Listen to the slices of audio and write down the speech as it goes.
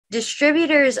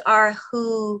Distributors are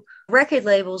who record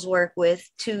labels work with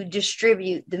to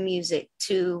distribute the music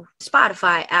to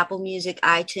Spotify, Apple Music,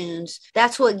 iTunes.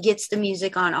 That's what gets the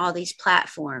music on all these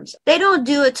platforms. They don't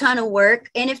do a ton of work.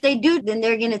 And if they do, then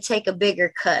they're going to take a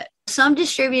bigger cut. Some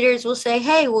distributors will say,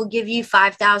 hey, we'll give you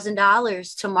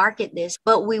 $5,000 to market this,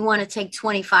 but we want to take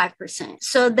 25%.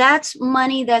 So that's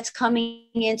money that's coming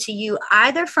into you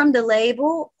either from the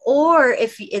label, or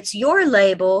if it's your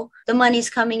label, the money's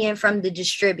coming in from the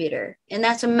distributor. And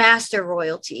that's a master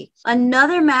royalty.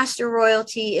 Another master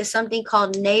royalty is something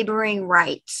called neighboring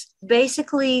rights.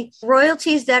 Basically,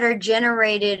 royalties that are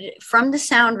generated from the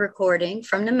sound recording,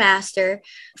 from the master,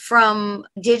 from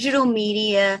digital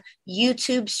media,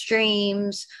 YouTube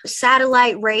streams,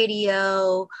 satellite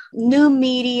radio, new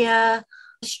media,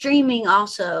 streaming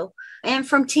also, and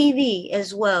from TV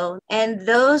as well. And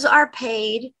those are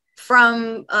paid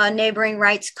from a neighboring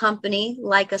rights company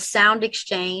like a sound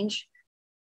exchange